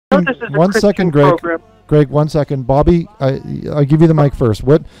second. this is a One Christian second, Greg. program. Greg, 1 second. Bobby, I'll give you the mic first.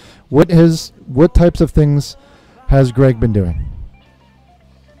 What types of things has Greg been doing?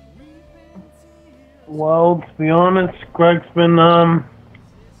 Well, to be honest, Greg's been a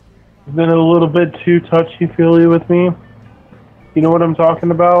little bit too touchy-feely with me. You know what I'm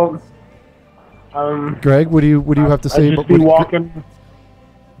talking about? Greg, what do you have to say I about just be walking.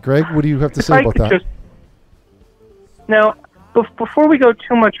 Greg, what do you have to say about that? Now, before we go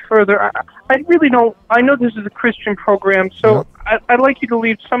too much further, I really don't. I know this is a Christian program, so Yep. I'd like you to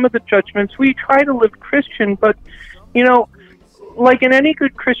leave some of the judgments. We try to live Christian, but you know, like in any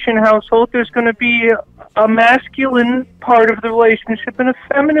good Christian household, there's going to be a masculine part of the relationship and a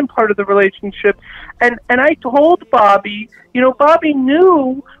feminine part of the relationship. And I told Bobby, you know, Bobby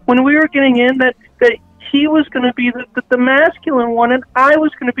knew when we were getting in that he was going to be the masculine one and I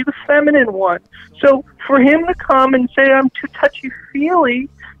was going to be the feminine one. So for him to come and say I'm too touchy-feely,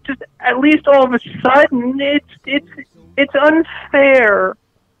 just at least all of a sudden, it's unfair.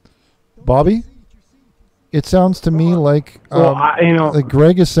 Bobby, it sounds to me like like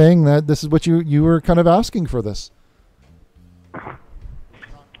Greg is saying that this is what you were kind of asking for this.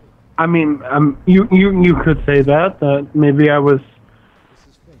 I mean, you could say that maybe I was,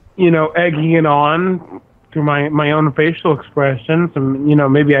 egging it on through my own facial expressions, and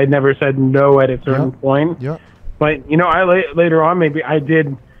maybe I never said no at a certain point. Yeah. But later on maybe I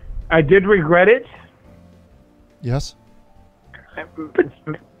did regret it. Yes.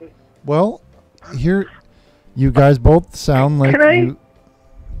 Well, here you guys both sound like you.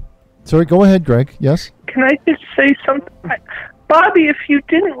 Sorry, go ahead, Greg. Yes. Can I just say something? Bobby, if you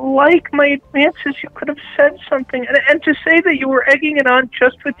didn't like my advances, you could have said something. And to say that you were egging it on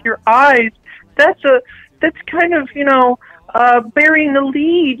just with your eyes, that's kind of, burying the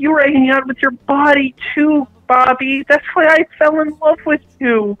lead. You were egging it on with your body, too, Bobby. That's why I fell in love with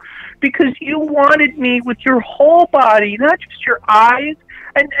you. Because you wanted me with your whole body, not just your eyes.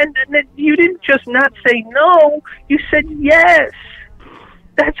 And you didn't just not say no, you said yes.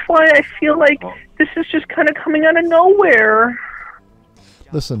 That's why I feel like this is just kind of coming out of nowhere.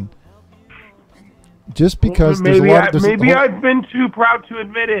 Listen, just because maybe I've been too proud to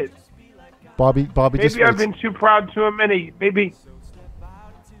admit it. Bobby, maybe I've been too proud to admit it. Maybe.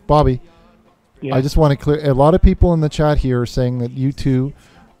 Bobby, yeah. I just want to clear. A lot of people in the chat here are saying that you two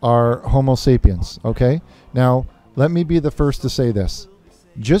are Homo sapiens. Okay, now let me be the first to say this: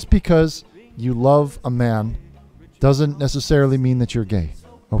 just because you love a man doesn't necessarily mean that you're gay.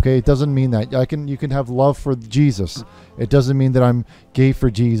 Okay, it doesn't mean that. You can have love for Jesus. It doesn't mean that I'm gay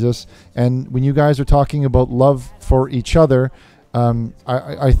for Jesus. And when you guys are talking about love for each other,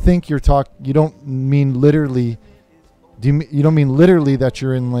 I think you don't mean literally. You don't mean literally that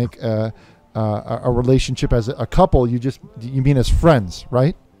you're in like a relationship as a couple. You mean as friends,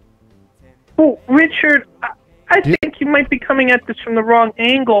 right? Well, Richard, I think you might be coming at this from the wrong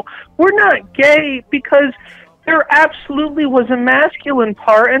angle. We're not gay because there absolutely was a masculine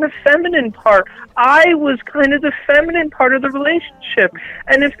part and a feminine part. I was kind of the feminine part of the relationship.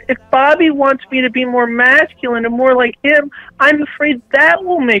 And if Bobby wants me to be more masculine and more like him, I'm afraid that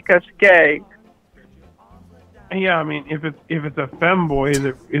will make us gay. Yeah, I mean, if it's a femboy, is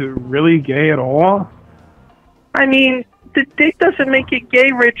it really gay at all? I mean, the dick doesn't make it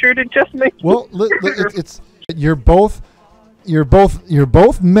gay, Richard. It just makes it's you're both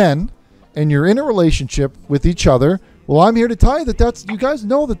men. And you're in a relationship with each other. Well, I'm here to tell you that you guys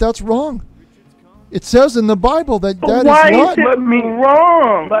know that that's wrong. It says in the Bible that is not. Why is it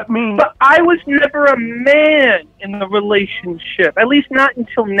wrong? But I was never a man in the relationship, at least not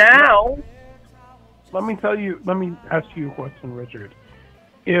until now. Let me ask you a question, Richard.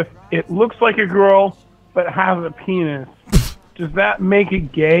 If it looks like a girl but has a penis, does that make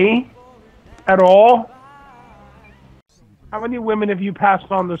it gay at all? How many women have you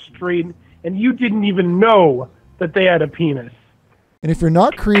passed on the street and you didn't even know that they had a penis? And if you're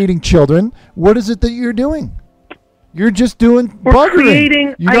not creating children, what is it that you're doing? You're just doing We're buggering.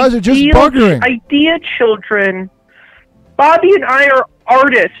 Creating you guys are just buggering. Idea children. Bobby and I are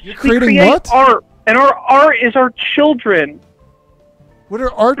artists. You're creating we create what? art, and our art is our children. What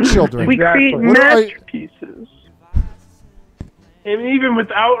are art children? We create masterpieces. And even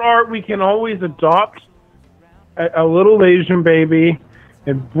without art, we can always adopt a little Asian baby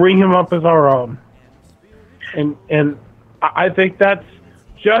and bring him up as our own. And I think that's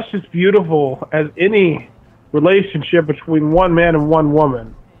just as beautiful as any relationship between one man and one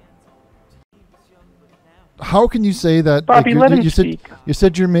woman. How can you say that? Bobby, let him speak. You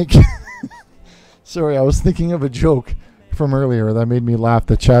said you're making... Sorry, I was thinking of a joke from earlier that made me laugh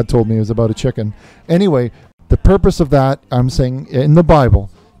that Chad told me it was about a chicken. Anyway, the purpose of that, I'm saying in the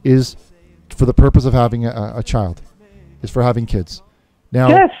Bible, is for the purpose of having a child, is for having kids. Now,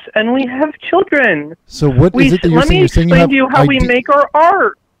 yes, and we have children. So what is it that you're saying? You're saying you have let me explain to you how we make our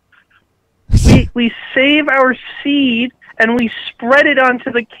art. we save our seed and we spread it onto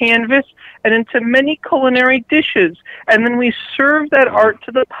the canvas and into many culinary dishes, and then we serve that art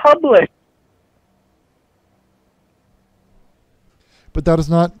to the public. But that's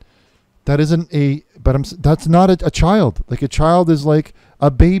not a child. Like, a child is like a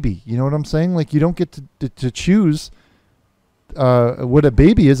baby. You know what I'm saying? Like, you don't get to choose what a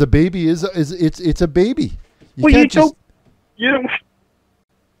baby is. A baby is it's a baby. You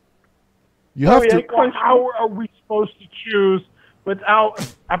have to. How are we supposed to choose without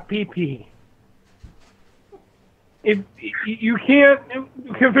a PP? If you can't,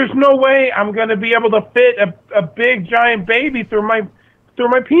 because there's no way I'm going to be able to fit a big giant baby through my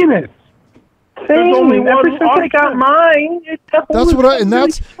penis. Same. Ever since I got mine, that's what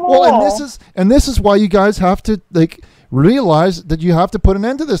this is why you guys have to realize that you have to put an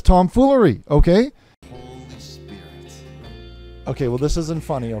end to this tomfoolery. Okay. Holy Spirit. Okay. Well, this isn't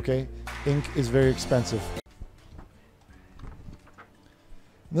funny. Okay. Ink is very expensive.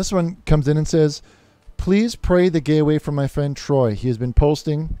 This one comes in and says, "Please pray the gay away from my friend Troy. He has been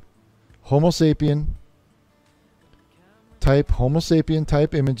posting Homo sapien type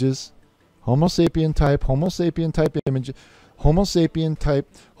images, Homo sapien type image, Homo sapien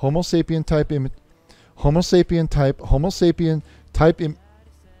type image, Homo sapien type images, Homo sapien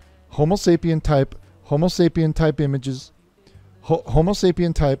type images, Homo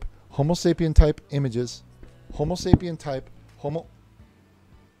sapien type homo."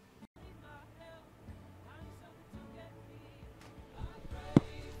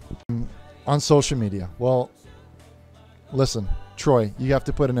 On social media. Well, listen, Troy, you have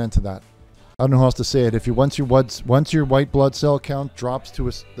to put an end to that. I don't know how else to say it. If you once your white blood cell count drops to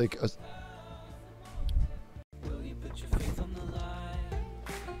a.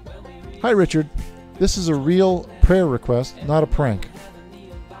 Hi, Richard. This is a real prayer request, not a prank.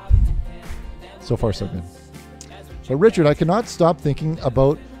 So far, so good. But Richard, I cannot stop thinking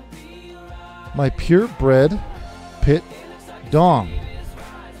about my purebred pit dong.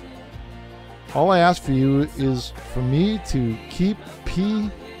 All I ask for you is for me to keep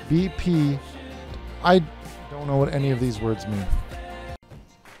PvP. I don't know what any of these words mean.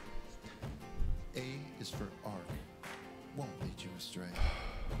 A is for ARK. Won't lead you astray.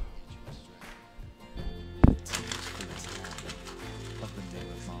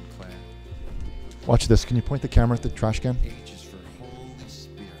 Watch this. Can you point the camera at the trash can? H is for Holy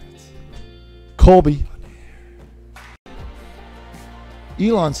Spirit. Colby.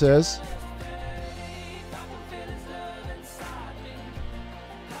 Elon says,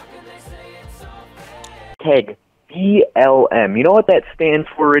 Hashtag BLM. You know what that stands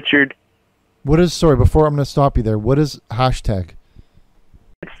for, Richard? What is, sorry, before I'm going to stop you there, what is hashtag?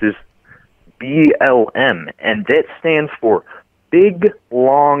 It's this BLM, and that stands for Big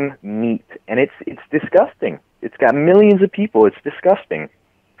Long Meat, and it's disgusting. It's got millions of people. It's disgusting.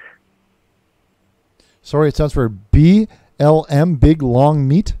 Sorry, it stands for BLM, Big Long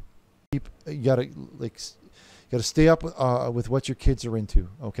Meat? You gotta stay up with what your kids are into,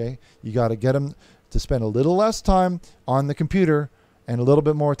 okay? You gotta get them to spend a little less time on the computer and a little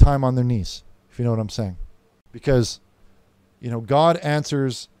bit more time on their knees, if you know what I'm saying. Because, God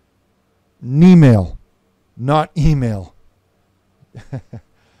answers knee-mail, not email.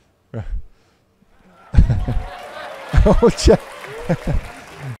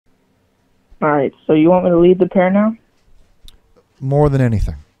 All right, so you want me to lead the prayer now? More than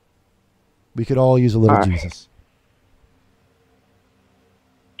anything. We could all use a little Jesus.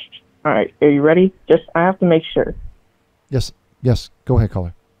 All right, are you ready? I have to make sure. Yes. Go ahead,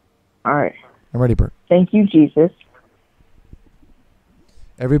 caller. All right. I'm ready, Bert. Thank you, Jesus.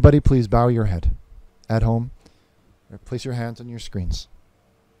 Everybody, please bow your head at home. Or place your hands on your screens.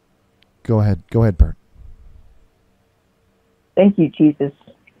 Go ahead, Bert. Thank you, Jesus,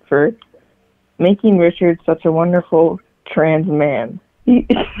 for making Richard such a wonderful trans man. He's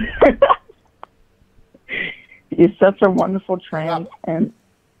such a wonderful trans, and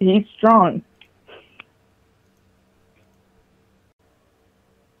he's strong.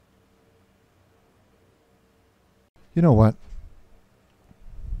 You know what?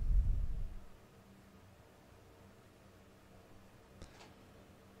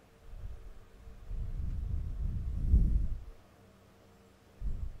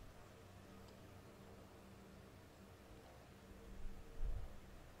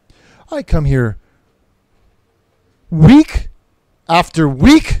 I come here week after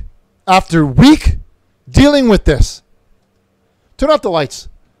week after week dealing with this. Turn off the lights.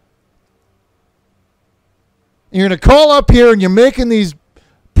 You're going to call up here and you're making these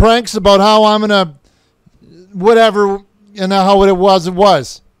pranks about how I'm going to whatever and how it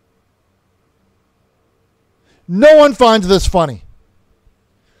was. No one finds this funny.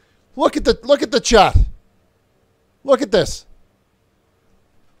 Look at the chat. Look at this.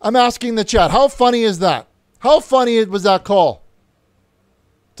 I'm asking the chat, how funny is that? How funny was that call?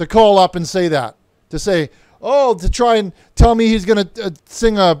 To call up and say that. To say, oh, to try and tell me he's going to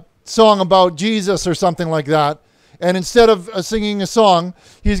sing a song about Jesus or something like that. And instead of singing a song,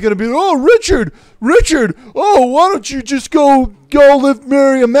 he's going to be, oh, Richard, oh, why don't you just go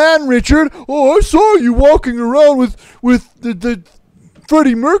marry a man, Richard? Oh, I saw you walking around with the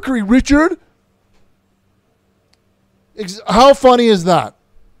Freddie Mercury, Richard. How funny is that?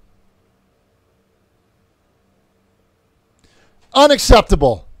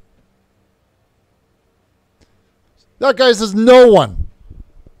 Unacceptable. That guy says no one.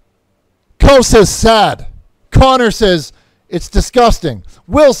 Co says sad. Connor says it's disgusting.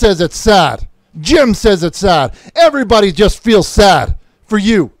 Will says it's sad. Jim says it's sad. Everybody just feels sad for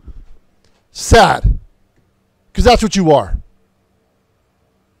you. Sad. Because that's what you are.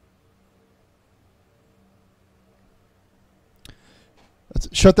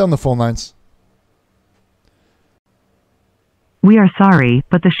 Shut down the phone lines. We are sorry,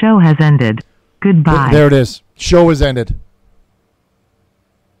 but the show has ended. Goodbye. There it is. Show has ended.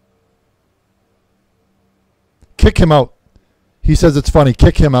 Kick him out. He says it's funny.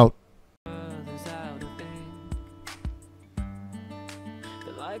 Kick him out.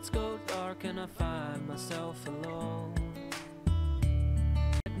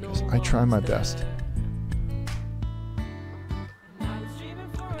 I try my best.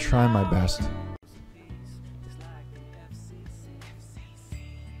 I try my best.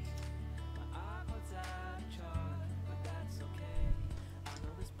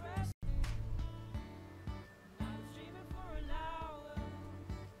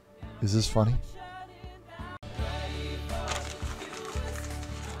 Is this funny?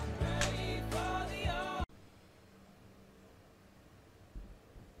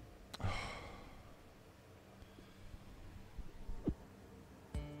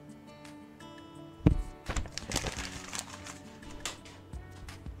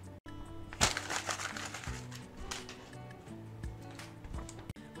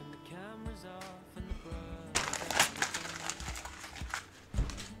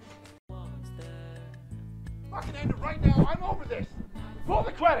 Fucking end it right now. I'm over this. Roll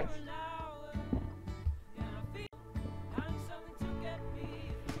the credits.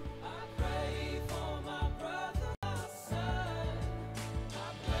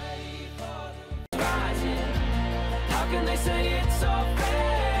 How can they say it's all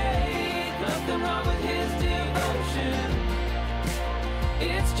fake? Nothing wrong with his devotion.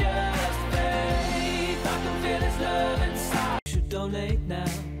 It's just faith. I can feel his love inside. You should donate now.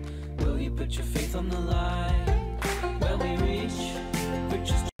 Will you put your faith on the line when we reach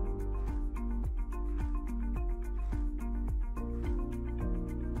riches?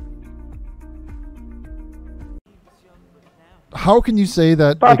 How can you say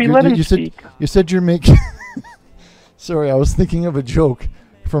that? Bobby, like, let him you speak. You said you're making. Sorry, I was thinking of a joke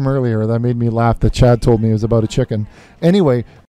from earlier that made me laugh that Chad told me it was about a chicken. Anyway,